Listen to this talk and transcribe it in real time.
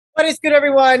What is good,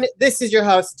 everyone? This is your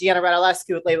host, Deanna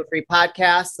Radulescu with Label Free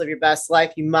Podcast. Live your best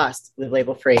life. You must live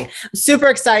label free. I'm super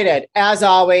excited. As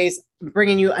always,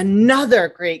 bringing you another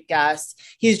great guest.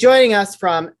 He's joining us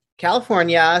from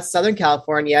California, Southern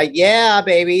California. Yeah,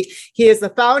 baby. He is the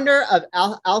founder of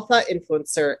Alpha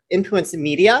Influence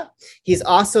Media. He's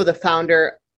also the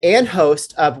founder and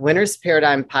host of Winner's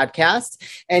Paradigm podcast,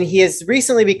 and he has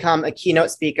recently become a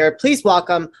keynote speaker. Please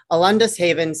welcome Alundus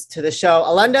Havens to the show.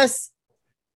 Alundus.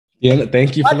 Yeah,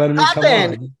 thank you for letting me come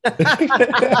on.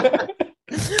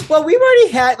 Well, we've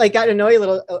already got to know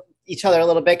each other a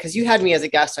little bit because you had me as a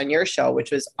guest on your show, which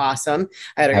was awesome.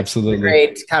 I had a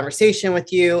great conversation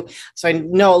with you. So I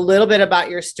know a little bit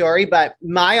about your story, but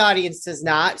my audience does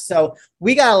not. So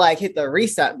we got to hit the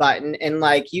reset button and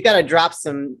you got to drop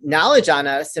some knowledge on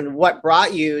us and what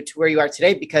brought you to where you are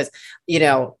today, because,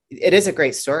 it is a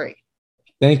great story.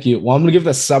 Thank you. Well, I'm going to give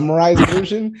the summarized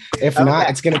version. If not,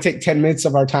 it's going to take 10 minutes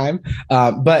of our time.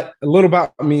 But a little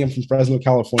about me. I'm from Fresno,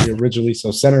 California originally.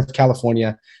 So center of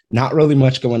California, not really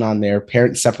much going on there.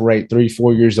 Parents separate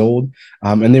 3-4 years old.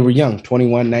 And they were young,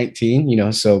 21,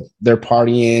 19, so they're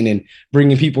partying and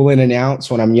bringing people in and out.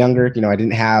 So when I'm younger, I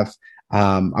didn't have,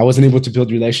 I wasn't able to build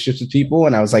relationships with people.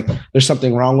 And I was like, there's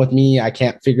something wrong with me. I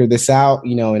can't figure this out,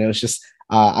 and it was just,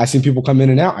 I seen people come in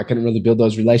and out. I couldn't really build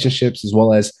those relationships, as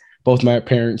well as both my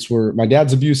parents my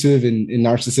dad's abusive and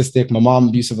narcissistic, my mom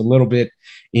abusive a little bit,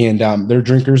 and they're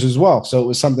drinkers as well. So it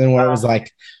was something where it was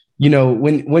like,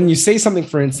 when you say something,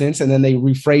 for instance, and then they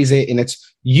rephrase it and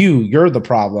it's you're the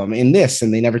problem in this,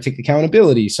 and they never take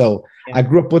accountability. So I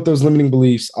grew up with those limiting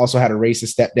beliefs, also had a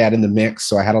racist stepdad in the mix.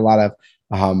 So I had a lot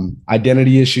of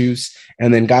identity issues,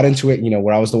 and then got into it,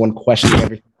 where I was the one questioning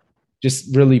everything,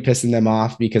 just really pissing them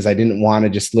off because I didn't want to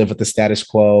just live with the status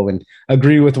quo and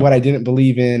agree with what I didn't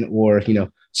believe in, or,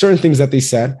 certain things that they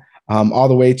said, all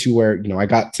the way to where, I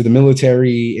got to the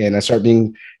military and I started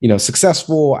being,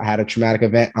 successful. I had a traumatic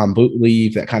event on boot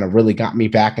leave that kind of really got me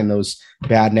back in those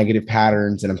bad negative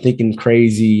patterns. And I'm thinking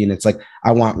crazy. And it's like,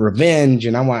 I want revenge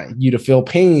and I want you to feel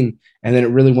pain. And then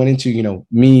it really went into,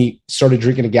 me started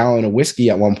drinking a gallon of whiskey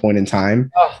at one point in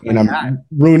time, and I'm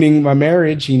ruining my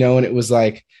marriage, and it was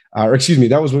like,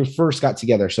 that was when we first got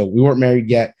together. So we weren't married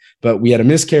yet, but we had a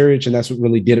miscarriage, and that's what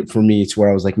really did it for me. It's where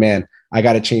I was like, man, I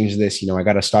got to change this. I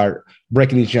got to start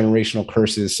breaking these generational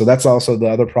curses. So that's also the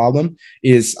other problem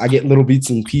is I get little bits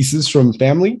and pieces from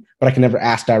family, but I can never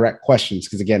ask direct questions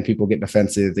because, again, people get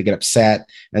defensive, they get upset,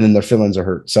 and then their feelings are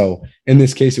hurt. So in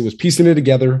this case, it was piecing it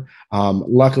together.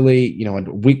 Luckily, a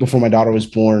week before my daughter was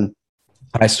born,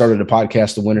 I started a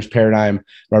podcast, The Winner's Paradigm,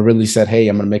 where I really said, hey,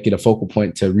 I'm going to make it a focal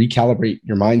point to recalibrate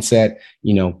your mindset,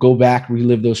 go back,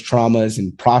 relive those traumas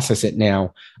and process it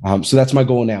now. So that's my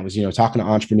goal now is, talking to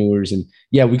entrepreneurs. And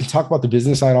yeah, we can talk about the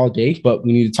business side all day, but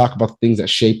we need to talk about the things that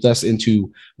shaped us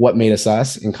into what made us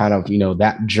us, and kind of,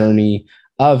 that journey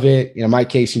of it. In my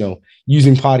case,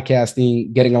 using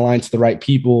podcasting, getting aligned to the right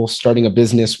people, starting a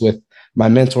business with my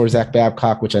mentor, Zach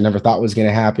Babcock, which I never thought was going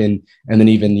to happen. And then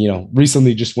even,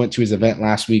 recently just went to his event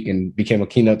last week and became a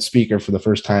keynote speaker for the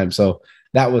first time. So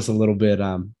that was a little bit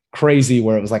crazy,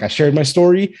 where it was like I shared my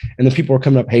story and then people were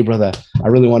coming up, hey, brother, I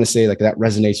really want to say that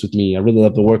resonates with me. I really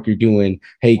love the work you're doing.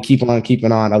 Hey, keep on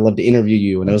keeping on. I'd love to interview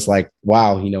you. And it was like,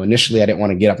 wow, initially I didn't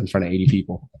want to get up in front of 80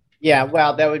 people. Yeah,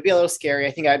 well, that would be a little scary.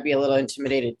 I think I'd be a little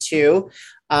intimidated too.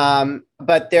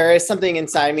 But there is something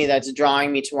inside me that's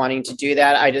drawing me to wanting to do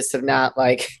that. I just have not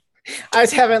I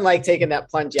just haven't taken that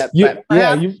plunge yet.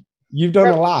 You've done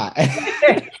a lot.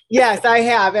 Yes, I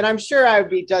have. And I'm sure I would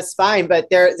be just fine. But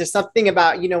there's something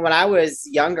about, when I was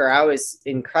younger, I was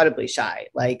incredibly shy,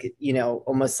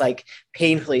 almost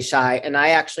painfully shy. And I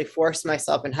actually forced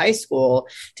myself in high school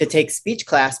to take speech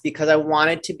class because I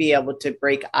wanted to be able to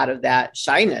break out of that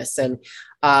shyness. And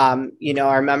I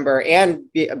remember,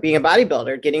 being a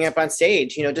bodybuilder, getting up on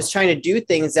stage, just trying to do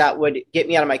things that would get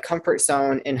me out of my comfort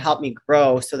zone and help me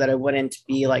grow so that I wouldn't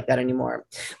be like that anymore.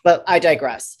 But I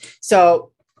digress.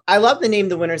 So I love the name,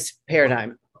 The Winner's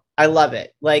Paradigm. I love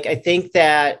it. I think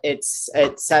that it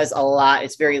says a lot.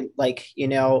 It's very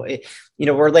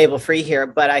we're label free here,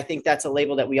 but I think that's a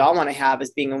label that we all want to have,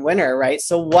 as being a winner, right?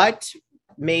 So what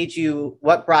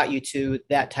brought you to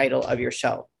that title of your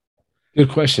show? Good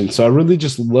question. So I really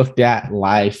just looked at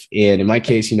life, and in my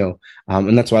case, and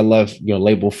that's why I love,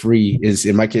 label free is,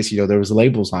 in my case, there was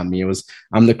labels on me. It was,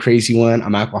 I'm the crazy one,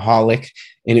 I'm alcoholic.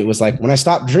 And it was like, when I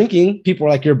stopped drinking, people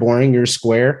were like, you're boring, you're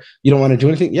square, you don't want to do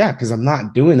anything. Yeah, because I'm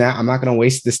not doing that. I'm not going to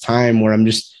waste this time where I'm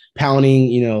just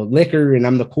pounding, liquor and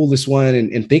I'm the coolest one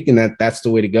and thinking that that's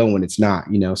the way to go when it's not,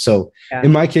 So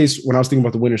in my case, when I was thinking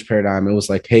about the winner's paradigm, it was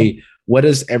like, hey, what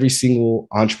does every single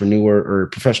entrepreneur or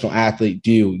professional athlete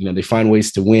do? You know, they find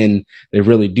ways to win. They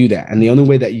really do that. And the only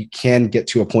way that you can get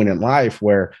to a point in life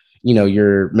where, you know,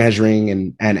 you're measuring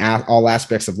and all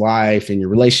aspects of life and your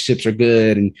relationships are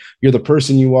good and you're the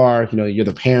person you are, you know, you're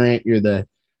the parent, you're the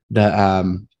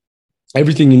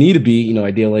everything you need to be, you know,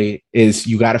 ideally, is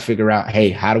you got to figure out, hey,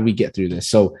 how do we get through this?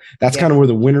 So that's kind of where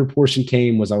the winner portion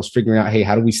came, was I was figuring out, hey,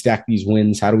 how do we stack these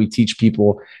wins? How do we teach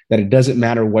people that it doesn't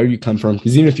matter where you come from?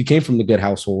 Because even if you came from the good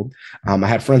household, I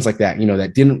had friends like that, you know,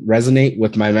 that didn't resonate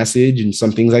with my message and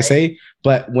some things I say,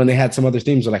 but when they had some other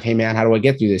things, they're like, hey man, how do I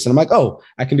get through this? And I'm like, oh,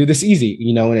 I can do this easy,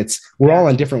 you know, and we're all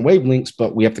on different wavelengths,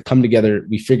 but we have to come together,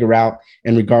 we figure out,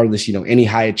 and regardless, you know, any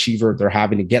high achiever, they're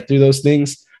having to get through those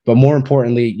things. But more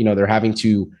importantly, you know, they're having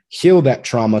to heal that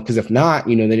trauma, because if not,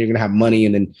 you know, then you're going to have money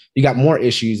and then you got more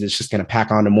issues. It's just going to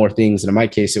pack on to more things. And in my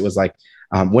case, it was like,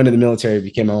 went in the military,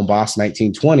 became my own boss in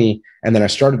 1920. And then I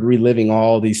started reliving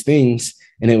all these things.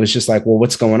 And it was just like, well,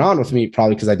 what's going on with me?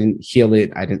 Probably because I didn't heal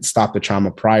it. I didn't stop the trauma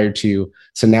prior to.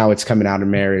 So now it's coming out in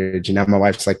marriage. And now my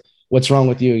wife's like, what's wrong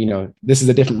with you? You know, this is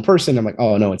a different person. I'm like,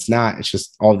 oh, no, it's not. It's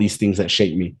just all these things that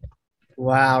shape me.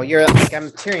 Wow. You're like,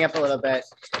 I'm tearing up a little bit.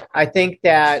 I think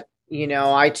that, you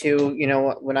know, I too, you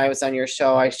know, when I was on your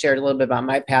show, I shared a little bit about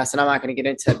my past, and I'm not going to get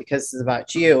into it because this is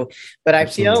about you, but I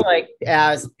feel like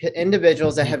as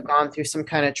individuals that have gone through some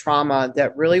kind of trauma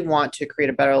that really want to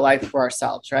create a better life for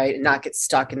ourselves, right? And not get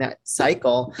stuck in that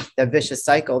cycle, that vicious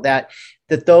cycle, that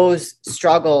those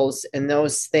struggles and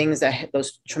those things, that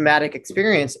those traumatic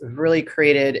experience really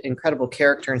created incredible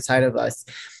character inside of us.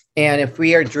 And if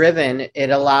we are driven, it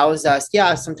allows us,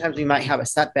 sometimes we might have a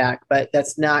setback, but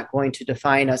that's not going to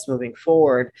define us moving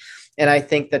forward. And I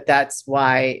think that that's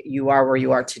why you are where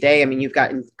you are today. I mean, you've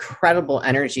got incredible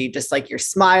energy, just like your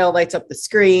smile lights up the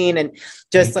screen, and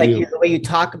just like the way you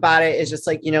talk about it is just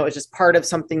like, you know, it's just part of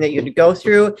something that you had to go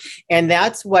through. And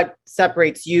that's what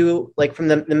separates you, like, from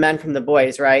the men from the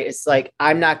boys, right? It's like,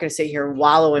 I'm not going to sit here and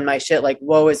wallow in my shit, like,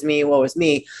 woe is me, woe is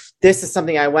me. This is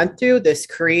something I went through. This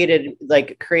created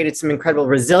some incredible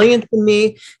resilience in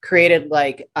me, created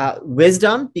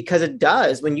wisdom, because it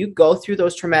does. When you go through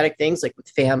those traumatic things, like with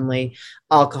family,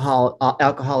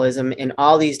 alcoholism, and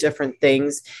all these different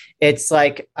things, it's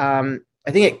like, I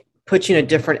think it puts you in a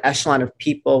different echelon of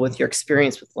people with your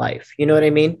experience with life. You know what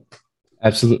I mean?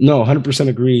 Absolutely. No, 100%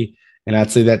 agree. And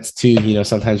I'd say that's too, you know,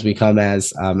 sometimes we come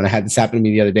as, and I had this happen to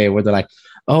me the other day where they're like,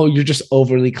 oh, you're just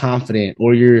overly confident,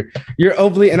 or you're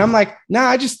overly, and I'm like,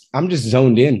 nah, I'm just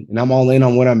zoned in and I'm all in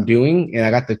on what I'm doing. And I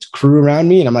got the crew around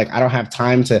me and I'm like, I don't have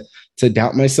time to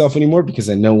doubt myself anymore, because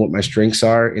I know what my strengths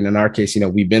are. And in our case, you know,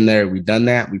 we've been there, we've done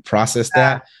that, we processed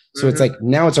that. So it's like,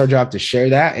 now it's our job to share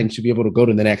that and to be able to go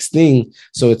to the next thing.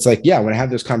 So it's like, yeah, when I have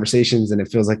those conversations and it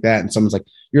feels like that, and someone's like,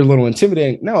 you're a little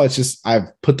intimidating. No, it's just, I've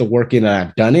put the work in and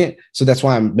I've done it. So that's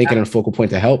why I'm making it a focal point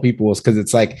to help people, is because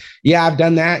it's like, yeah, I've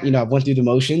done that. You know, I've went through the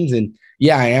motions, and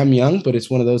yeah, I am young, but it's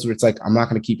one of those where it's like, I'm not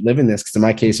going to keep living this. Because in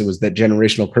my case, it was that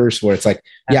generational curse where it's like,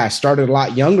 yeah, I started a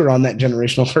lot younger on that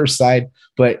generational curse side,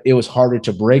 but it was harder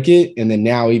to break it. And then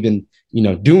now, even, you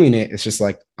know, doing it, it's just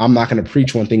like, I'm not going to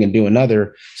preach one thing and do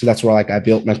another. So that's where, like, I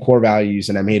built my core values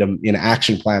and I made them in an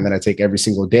action plan that I take every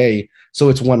single day. So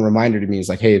it's one reminder to me, is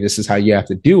like, hey, this is how you have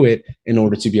to do it in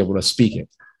order to be able to speak it.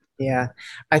 Yeah.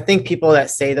 I think people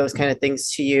that say those kind of things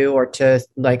to you, or to,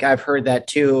 like, I've heard that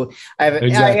too. I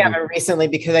haven't recently,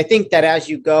 because I think that as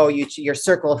you go, your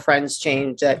circle of friends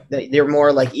change, that they're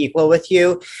more like equal with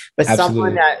you. But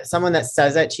someone that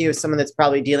says that to you is someone that's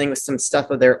probably dealing with some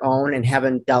stuff of their own and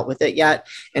haven't dealt with it yet.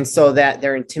 And so that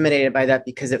they're intimidated by that,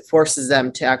 because it forces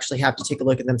them to actually have to take a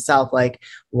look at themselves, like,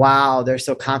 wow, they're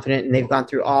so confident and they've gone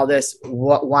through all this.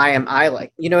 Why am I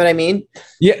like, you know what I mean?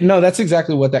 Yeah, no, that's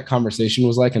exactly what that conversation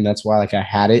was like. And that's why, like, I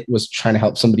had it, was trying to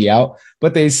help somebody out,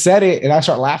 but they said it and I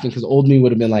start laughing, because old me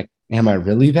would have been like, am I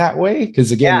really that way?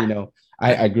 Because again, you know,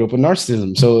 I grew up with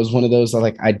narcissism. So it was one of those that,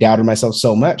 like, I doubted myself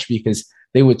so much, because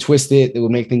they would twist it. They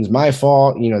would make things my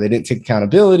fault. You know, they didn't take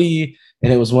accountability.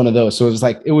 And it was one of those. So it was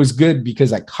like, it was good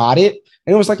because I caught it.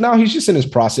 And it was like, no, he's just in his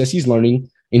process. He's learning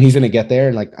and he's going to get there.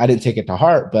 And, like, I didn't take it to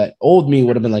heart, but old me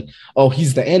would have been like, oh,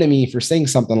 he's the enemy for saying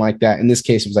something like that. In this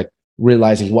case, it was like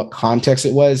realizing what context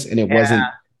it was. And it wasn't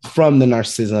from the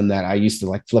narcissism that I used to,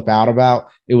 like, flip out about.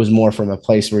 It was more from a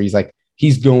place where he's like,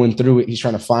 he's going through it. He's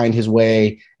trying to find his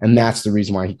way. And that's the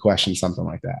reason why he questioned something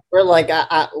like that. We're like,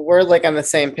 we're like on the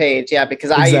same page. Yeah.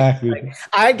 Because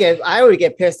I would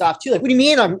get pissed off too. Like, what do you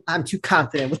mean I'm too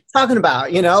confident? What are you talking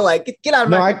about? You know, like, get out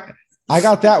of my. I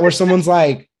got that, where someone's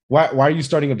like, why are you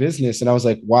starting a business? And I was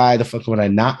like, why the fuck would I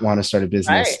not want to start a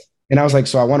business? Right. And I was like,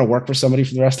 so I want to work for somebody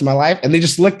for the rest of my life. And they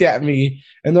just looked at me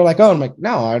and they're like, oh, I'm like,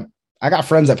 no, I got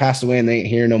friends that passed away and they ain't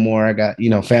here no more. I got,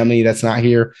 family that's not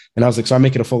here. And I was like, so I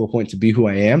make it a focal point to be who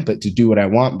I am, but to do what I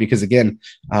want. Because again,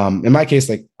 in my case,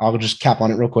 like I'll just cap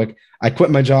on it real quick. I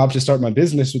quit my job to start my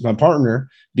business with my partner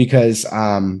because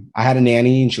I had a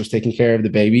nanny and she was taking care of the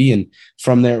baby. And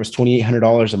from there, it was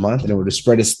 $2,800 a month, and it would have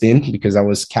spread us thin because I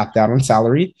was capped out on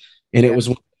salary. And it was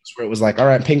one of those where it was like, all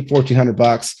right, I'm paying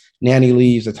 $1,400. Nanny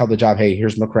leaves. I tell the job, hey,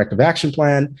 here's my corrective action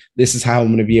plan. This is how I'm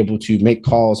going to be able to make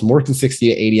calls. I'm working 60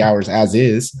 to 80 hours as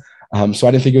is. So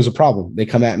I didn't think it was a problem. They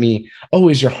come at me, oh,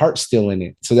 is your heart still in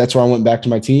it? So that's where I went back to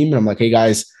my team and I'm like, hey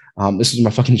guys, this is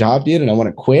my fucking job, dude, and I want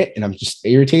to quit. And I'm just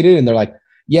irritated. And they're like,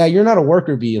 yeah, you're not a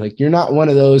worker bee. Like, you're not one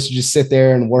of those who just sit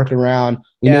there and work around.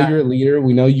 We know you're a leader.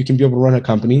 We know you can be able to run a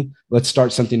company. Let's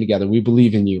start something together. We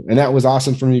believe in you. And that was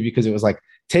awesome for me because it was like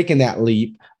taking that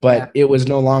leap, but it was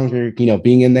no longer,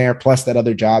 being in there. Plus that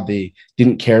other job, they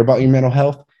didn't care about your mental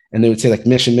health. And they would say like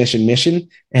mission, mission, mission.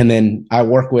 And then I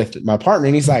work with my partner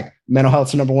and he's like, mental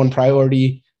health's number one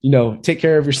priority, take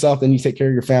care of yourself, then you take care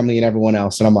of your family and everyone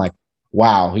else. And I'm like,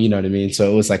 wow, you know what I mean?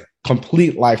 So it was like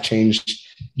complete life change,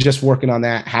 just working on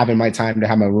that, having my time to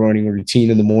have my morning routine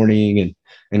in the morning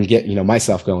and get,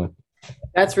 myself going.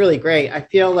 That's really great. I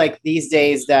feel like these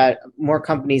days that more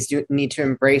companies do need to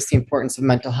embrace the importance of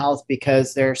mental health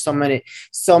because there are so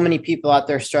many people out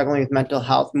there struggling with mental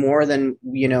health more than,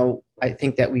 I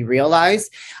think that we realize.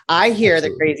 I hear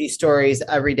the crazy stories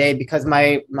every day because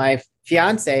my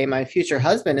fiance, my future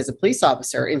husband, is a police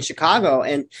officer in Chicago,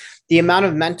 and the amount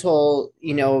of mental,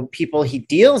 people he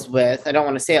deals with, I don't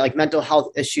want to say it, like mental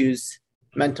health issues,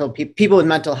 people with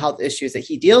mental health issues that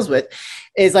he deals with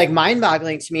is like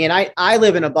mind-boggling to me. And I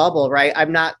live in a bubble, right?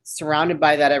 I'm not surrounded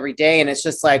by that every day. And it's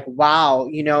just like, wow,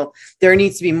 there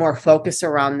needs to be more focus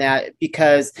around that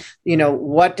because,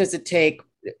 what is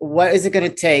it going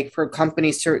to take for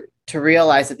companies to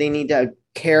realize that they need to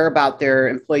care about their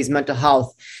employees' mental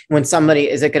health when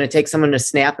is it going to take someone to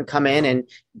snap and come in and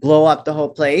blow up the whole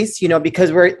place,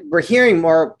 because we're hearing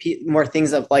more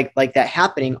things of like that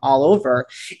happening all over.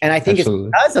 And I think Absolutely.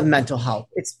 It's because of mental health.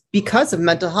 It's because of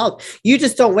mental health. You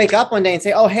just don't wake up one day and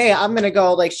say, oh, hey, I'm going to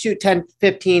go like shoot 10,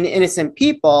 15 innocent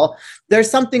people.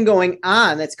 There's something going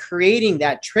on that's creating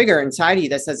that trigger inside of you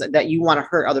that says that you want to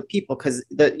hurt other people because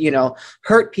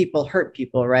hurt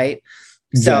people, right?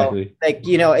 Exactly.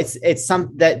 So it's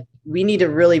something that we need to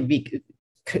really be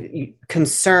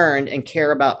concerned and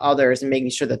care about others and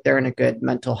making sure that they're in a good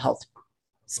mental health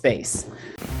space.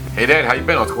 Hey Dad, how you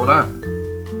been? What's going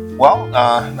on? Well,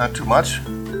 not too much.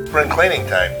 Spring cleaning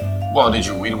time. Well, did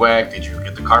you weed whack? Did you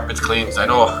get the carpets cleaned? 'Cause I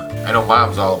know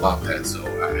Mom's all about that, so I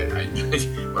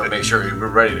want to make sure we're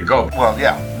ready to go. Well,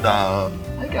 yeah.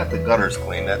 I got the gutters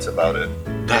cleaned. That's about it.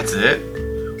 That's it?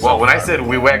 Well, when I said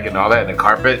weed whack and all that and the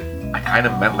carpet, I kind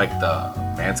of meant like the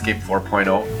Manscaped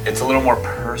 4.0. It's a little more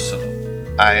personal.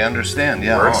 I understand,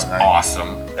 yeah. Works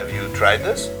awesome. Have you tried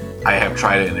this? I have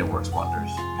tried it and it works wonders.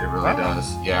 It really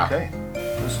does, yeah. Okay,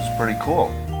 this is pretty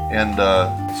cool. And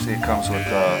see, it comes with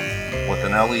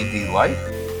an LED light.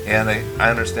 And I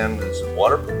understand it's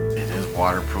waterproof. It is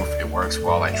waterproof. It works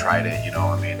well. I tried it,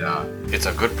 it's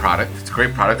a good product. It's a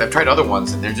great product. I've tried other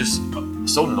ones and they're just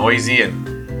so noisy and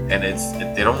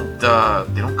they don't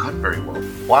cut very well.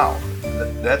 Wow,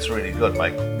 that's really good,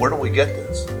 Mike. Where do we get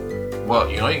this? Well,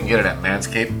 you can get it at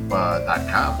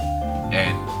manscaped.com.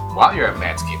 And while you're at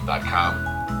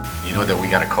manscaped.com, you know that we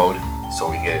got a code so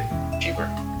we get it cheaper.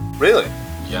 Really?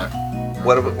 Yeah.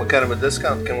 What kind of a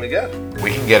discount can we get?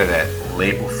 We can get it at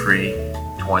label-free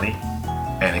 20,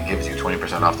 and it gives you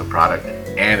 20% off the product,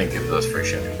 and it gives us free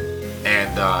shipping.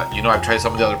 And I've tried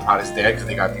some of the other products there because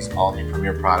they got these all new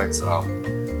premier products.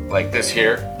 Like this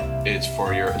here, it's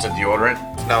a deodorant.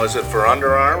 Now, is it for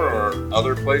underarm or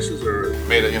other places, or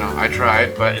I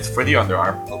tried, but it's for the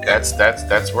underarm. Okay,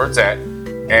 that's where it's at.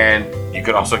 And you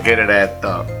could also get it at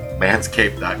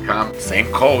manscaped.com. Same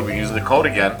code. We're using the code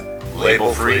again.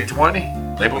 Label free 20.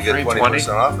 Label free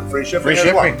 20% off and free shipping. Free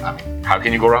shipping. Well. I mean, how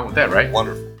can you go wrong with that, right?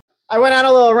 Wonderful. I went on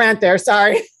a little rant there.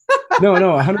 Sorry. No,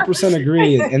 100%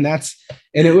 agree.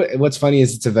 What's funny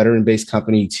is it's a veteran-based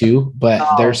company too,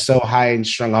 but they're so high and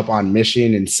strung up on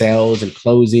mission and sales and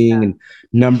closing and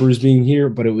numbers being here.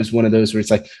 But it was one of those where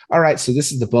it's like, all right, so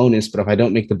this is the bonus, but if I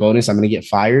don't make the bonus, I'm going to get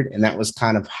fired. And that was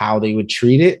kind of how they would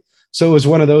treat it. So it was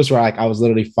one of those where I was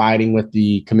literally fighting with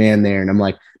the command there. And I'm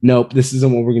like, nope, this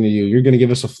isn't what we're going to do. You're going to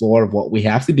give us a floor of what we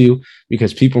have to do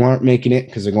because people aren't making it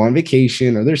because they're going on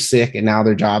vacation or they're sick and now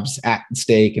their job's at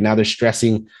stake and now they're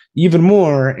stressing even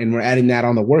more. And we're adding that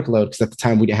on the workload because at the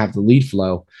time we didn't have the lead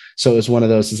flow. So it's one of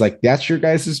those, it's like, that's your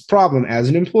guys' problem as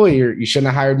an employer. You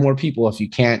shouldn't have hired more people if you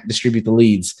can't distribute the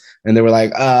leads. And they were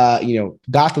like,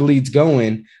 got the leads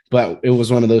going, But it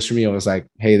was one of those for me. I was like,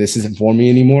 hey, this isn't for me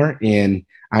anymore. And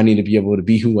I need to be able to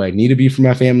be who I need to be for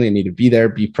my family. I need to be there,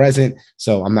 be present.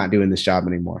 So I'm not doing this job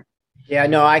anymore. Yeah,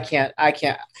 no, I can't.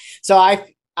 So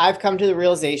I've come to the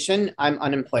realization I'm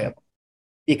unemployable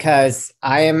because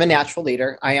I am a natural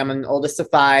leader. I am an oldest of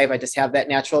five. I just have that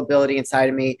natural ability inside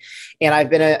of me. And I've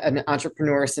been an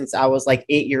entrepreneur since I was like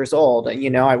 8 years old.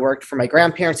 And, I worked for my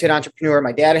grandparents who had entrepreneur.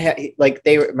 My dad had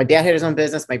my dad had his own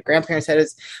business. My grandparents had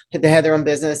their own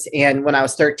business. And when I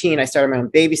was 13, I started my own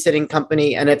babysitting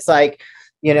company. And it's like,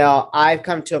 I've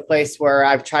come to a place where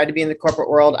I've tried to be in the corporate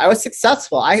world. I was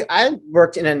successful. I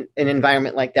worked in an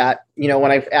environment like that,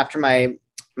 after my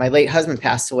late husband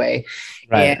passed away.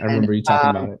 Right. And, I remember you talking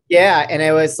about it. Yeah. And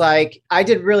it was like, I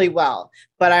did really well,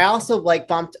 but I also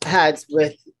bumped heads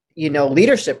with,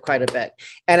 leadership quite a bit.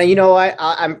 And you know what?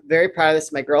 I'm very proud of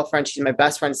this. My girlfriend, she's my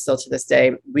best friend still to this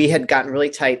day. We had gotten really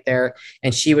tight there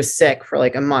and she was sick for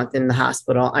like a month in the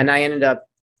hospital. And I ended up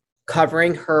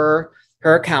covering her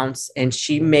accounts and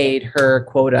she made her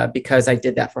quota because I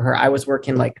did that for her. I was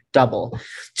working like double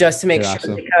just to make sure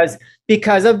awesome.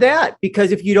 because of that,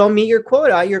 because if you don't meet your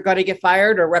quota, you're going to get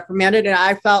fired or reprimanded. And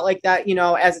I felt like that,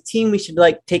 as a team, we should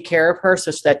take care of her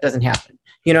so that doesn't happen.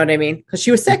 You know what I mean? Because she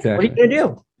was sick. Exactly. What are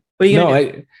you going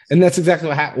to do? And that's exactly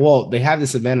what happened. Well, they have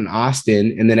this event in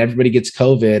Austin and then everybody gets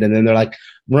COVID and then they're like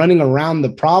running around the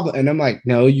problem. And I'm like,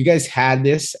 no, you guys had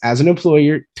this as an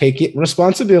employer, take it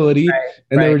responsibility. Right,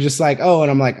 and they were just like, oh, and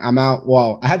I'm like, I'm out.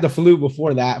 Well, I had the flu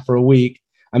before that for a week.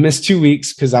 I missed 2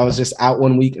 weeks because I was just out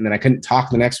 1 week and then I couldn't talk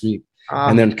the next week.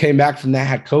 And then came back from that,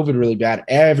 had COVID really bad.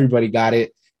 Everybody got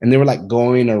it. And they were like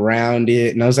going around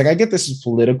it. And I was like, I get this is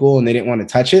political and they didn't want to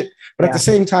touch it. But at the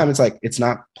same time, it's like, it's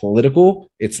not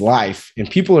political, it's life and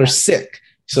people are sick.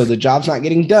 So the job's not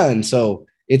getting done. So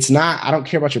it's not, I don't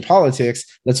care about your politics.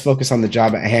 Let's focus on the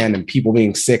job at hand and people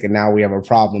being sick. And now we have a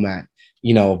problem at,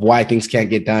 why things can't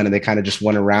get done. And they kind of just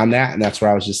went around that. And that's where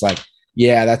I was just like,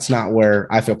 yeah, that's not where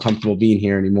I feel comfortable being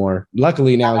here anymore.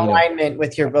 Luckily now, alignment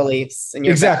with your beliefs and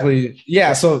your exactly. Values.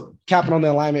 Yeah. So capping on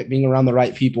the alignment, being around the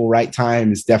right people, right time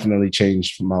has definitely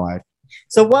changed for my life.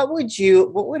 So what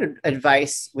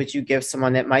advice would you give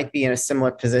someone that might be in a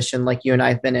similar position like you and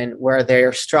I've been in, where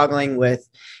they're struggling with,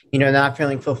 not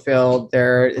feeling fulfilled,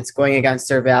 it's going against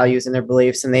their values and their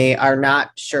beliefs, and they are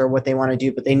not sure what they want to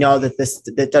do, but they know that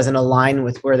that doesn't align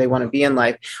with where they want to be in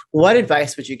life. What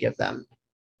advice would you give them?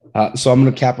 So I'm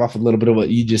going to cap off a little bit of what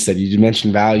you just said. You just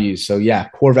mentioned values. So yeah,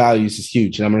 core values is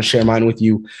huge. And I'm going to share mine with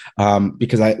you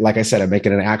because like I said, I make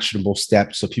it an actionable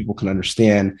step so people can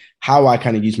understand how I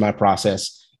kind of use my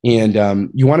process. And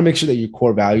you want to make sure that your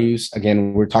core values,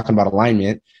 again, we're talking about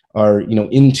alignment, are,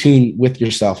 in tune with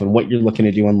yourself and what you're looking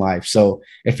to do in life. So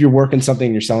if you're working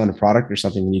something, you're selling a product or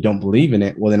something and you don't believe in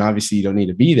it, well, then obviously you don't need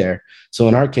to be there. So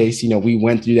in our case, we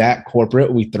went through that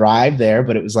corporate, we thrived there,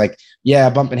 but it was like, yeah,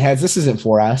 bumping heads, this isn't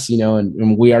for us,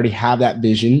 and we already have that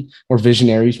vision. We're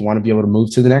visionaries, want to be able to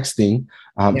move to the next thing.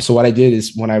 So what I did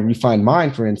is when I refined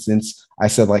mine, for instance, I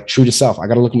said true to self, I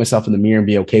got to look at myself in the mirror and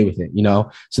be okay with it,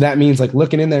 So that means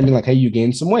looking in there and being like, hey, you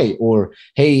gained some weight, or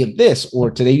hey, this,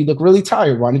 or today you look really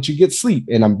tired. Why don't you get sleep?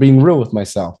 And I'm being real with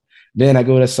myself. Then I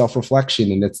go to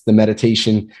self-reflection, and it's the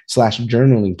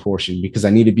meditation/journaling portion, because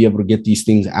I need to be able to get these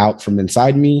things out from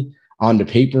inside me onto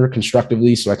paper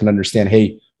constructively so I can understand,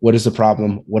 hey, what is the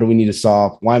problem? What do we need to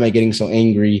solve? Why am I getting so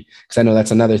angry? Because I know that's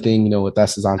another thing, with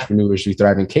us as entrepreneurs, we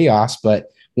thrive in chaos,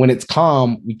 but when it's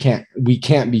calm, we can't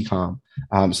be calm.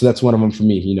 So that's one of them for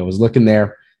me, is looking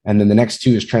there. And then the next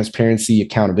two is transparency,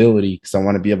 accountability, because I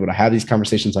want to be able to have these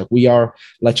conversations like we are,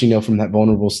 let you know from that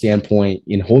vulnerable standpoint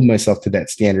and hold myself to that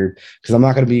standard, because I'm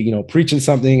not going to be, preaching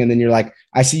something and then you're like,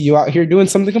 I see you out here doing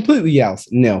something completely else.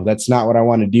 No, that's not what I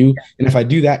want to do. And if I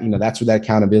do that, that's where that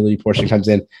accountability portion comes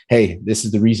in. Hey, this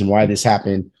is the reason why this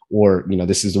happened, or,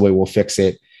 this is the way we'll fix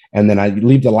it. And then I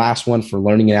leave the last one for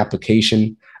learning and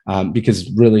application. Because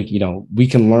really, we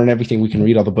can learn everything, we can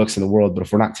read all the books in the world, but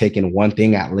if we're not taking one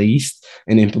thing at least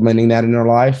and implementing that in our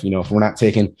life, if we're not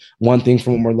taking one thing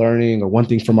from what we're learning or one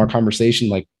thing from our conversation,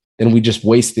 then we just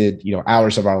wasted,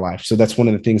 hours of our life. So that's one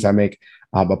of the things I make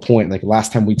a point. Like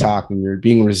last time we talked and you're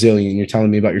being resilient, you're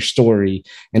telling me about your story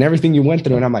and everything you went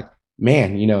through. And I'm like,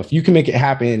 man, if you can make it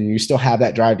happen and you still have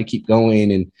that drive to keep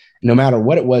going, and no matter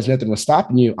what it was, nothing was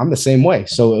stopping you. I'm the same way.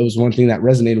 So it was one thing that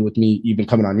resonated with me, even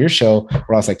coming on your show,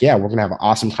 where I was like, yeah, we're going to have an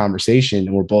awesome conversation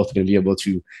and we're both going to be able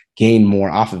to gain more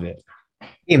off of it.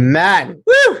 Amen.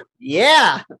 Woo!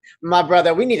 Yeah, my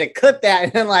brother, we need to clip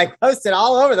that and like post it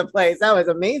all over the place. That was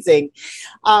amazing.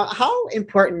 How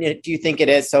important do you think it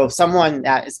is? So someone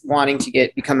that is wanting to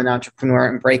become an entrepreneur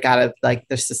and break out of like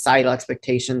the societal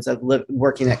expectations of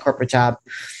working that corporate job,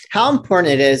 how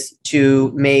important it is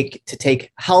to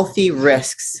take healthy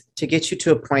risks to get you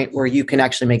to a point where you can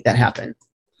actually make that happen.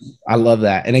 I love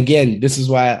that. And again, this is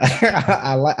why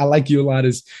I like you a lot,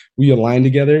 is we align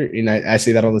together. And I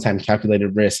say that all the time,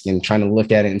 calculated risk, and trying to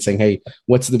look at it and saying, hey,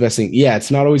 what's the best thing? Yeah, it's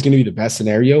not always going to be the best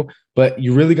scenario, but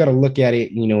you really got to look at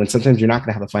it, and sometimes you're not going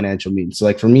to have a financial means. So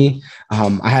like for me,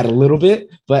 I had a little bit,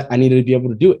 but I needed to be able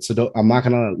to do it. So I'm not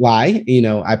going to lie.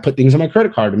 I put things on my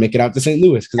credit card to make it out to St.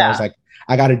 Louis because I was like,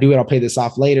 I got to do it. I'll pay this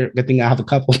off later. Good thing I have a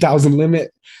couple thousand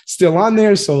limit still on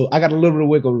there. So I got a little bit of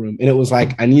wiggle room. And it was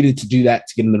like, I needed to do that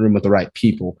to get in the room with the right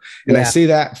people. And I say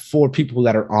that for people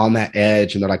that are on that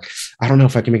edge and they're like, I don't know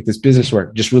if I can make this business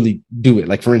work. Just really do it.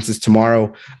 Like for instance,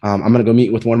 tomorrow, I'm going to go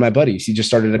meet with one of my buddies. He just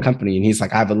started a company and he's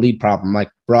like, I have a lead problem. I'm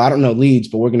like, bro, I don't know leads,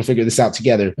 but we're going to figure this out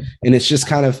together. And it's just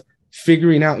kind of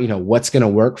figuring out, what's going to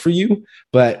work for you.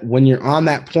 But when you're on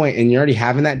that point and you're already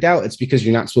having that doubt, it's because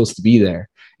you're not supposed to be there.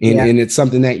 And it's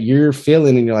something that you're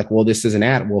feeling and you're like, well, this doesn't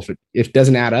add. Well, if it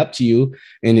doesn't add up to you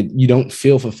and you don't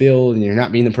feel fulfilled and you're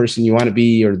not being the person you want to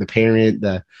be, or the parent,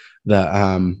 the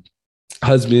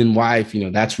husband, wife,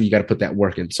 that's where you got to put that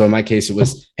work in. So in my case, it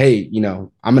was, hey,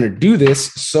 I'm going to do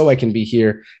this so I can be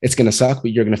here. It's going to suck,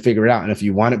 but you're going to figure it out. And if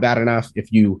you want it bad enough,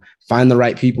 if you find the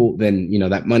right people, then,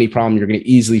 that money problem, you're going to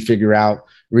easily figure out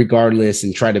regardless,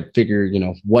 and try to figure,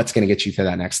 what's going to get you to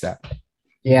that next step.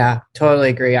 Yeah, totally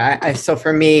agree. So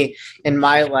for me in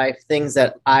my life, things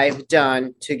that I've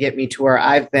done to get me to where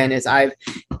I've been is I've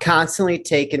constantly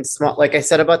taken small, like I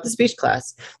said about the speech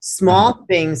class, small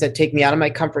things that take me out of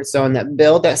my comfort zone, that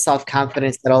build that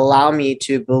self-confidence, that allow me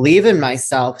to believe in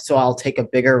myself. So I'll take a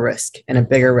bigger risk and a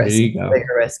bigger risk, and a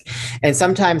bigger risk. And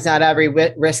sometimes not every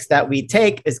risk that we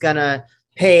take is going to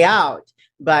pay out,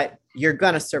 but you're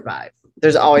going to survive.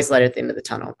 There's always light at the end of the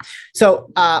tunnel.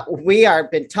 So we are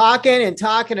been talking and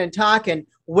talking and talking.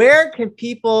 Where can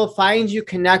people find you,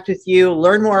 connect with you,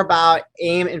 learn more about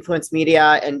AIM Influence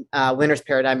Media and Winners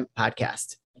Paradigm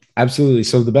Podcast? Absolutely.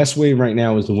 So the best way right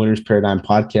now is the Winners Paradigm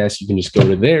Podcast. You can just go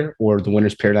to there, or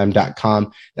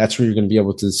thewinnersparadigm.com. That's where you're going to be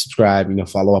able to subscribe,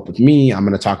 follow up with me. I'm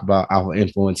going to talk about Alpha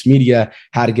Influence Media,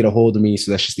 how to get a hold of me. So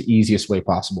that's just the easiest way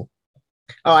possible.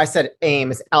 Oh, I said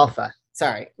AIM is Alpha.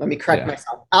 Sorry, let me correct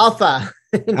myself. Alpha.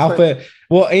 Alpha.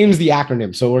 Well, AIM's the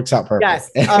acronym, so it works out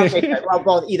perfect. Yes. Okay. Good. Well,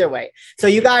 both either way. So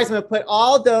you guys, I'm going to put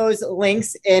all those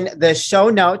links in the show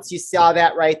notes. You saw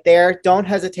that right there. Don't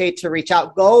hesitate to reach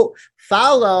out. Go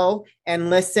follow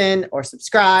and listen or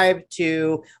subscribe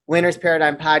to Winners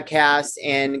Paradigm Podcast,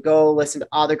 and go listen to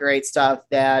all the great stuff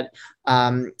that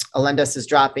Alendis is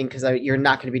dropping, because you're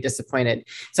not going to be disappointed.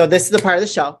 So this is the part of the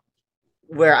show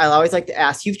where I always like to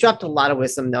ask, you've dropped a lot of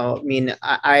wisdom though. I mean,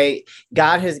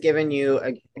 God has given you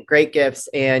great gifts,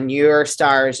 and your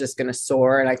star is just going to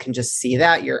soar. And I can just see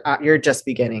that you're just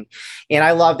beginning. And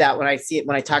I love that when I see it,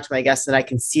 when I talk to my guests, that I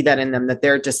can see that in them, that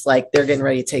they're just like, they're getting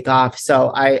ready to take off.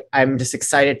 So I'm just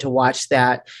excited to watch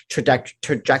that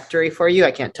trajectory for you.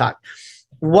 I can't talk.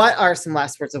 What are some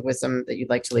last words of wisdom that you'd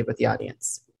like to leave with the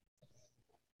audience?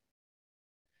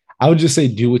 I would just say,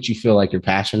 do what you feel like you're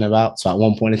passionate about. So at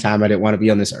one point in time, I didn't want to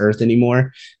be on this earth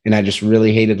anymore. And I just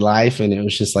really hated life. And it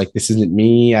was just like, this isn't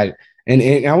me. And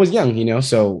I was young,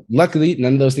 so luckily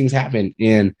none of those things happened.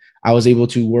 And I was able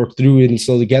to work through it and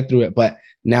slowly get through it. But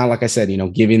now, like I said,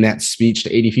 giving that speech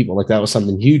to 80 people, like that was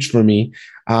something huge for me.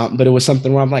 But it was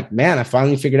something where I'm like, man, I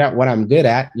finally figured out what I'm good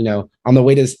at. On the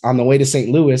way to St.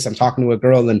 Louis, I'm talking to a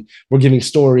girl and we're giving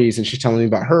stories, and she's telling me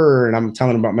about her and I'm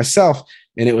telling her about myself.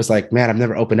 And it was like, man, I've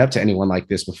never opened up to anyone like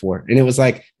this before. And it was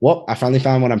like, well, I finally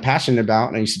found what I'm passionate about.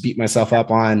 And I used to beat myself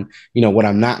up on, what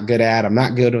I'm not good at. I'm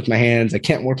not good with my hands. I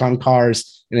can't work on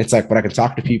cars. And it's like, but I can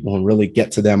talk to people and really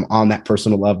get to them on that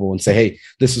personal level and say, hey,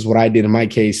 this is what I did in my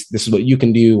case. This is what you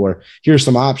can do, or here's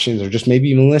some options, or just maybe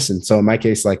even listen. So in my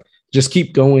case, like, just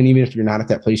keep going, even if you're not at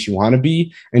that place you want to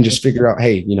be, and just figure out,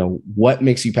 hey, what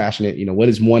makes you passionate? What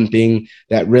is one thing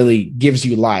that really gives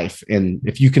you life? And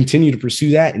if you continue to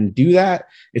pursue that and do that,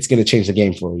 it's going to change the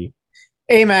game for you.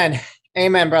 Amen.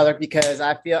 Amen, brother, because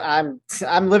I feel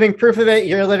I'm living proof of it.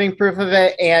 You're living proof of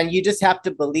it. And you just have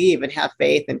to believe and have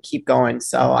faith and keep going.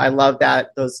 So I love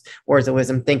those words of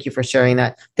wisdom. Thank you for sharing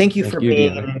that. Thank you for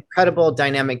being an incredible,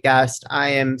 dynamic guest. I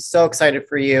am so excited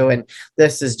for you. And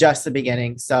this is just the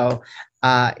beginning. So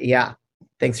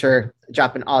thanks for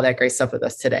dropping all that great stuff with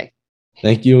us today.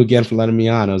 Thank you again for letting me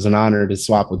on. It was an honor to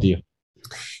swap with you.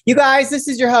 You guys, this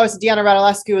is your host, Deanna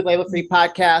Radulescu with Label Free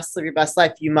Podcast. Live your best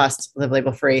life. You must live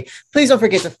label free. Please don't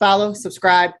forget to follow,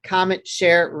 subscribe, comment,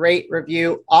 share, rate,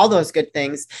 review, all those good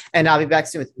things. And I'll be back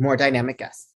soon with more dynamic guests.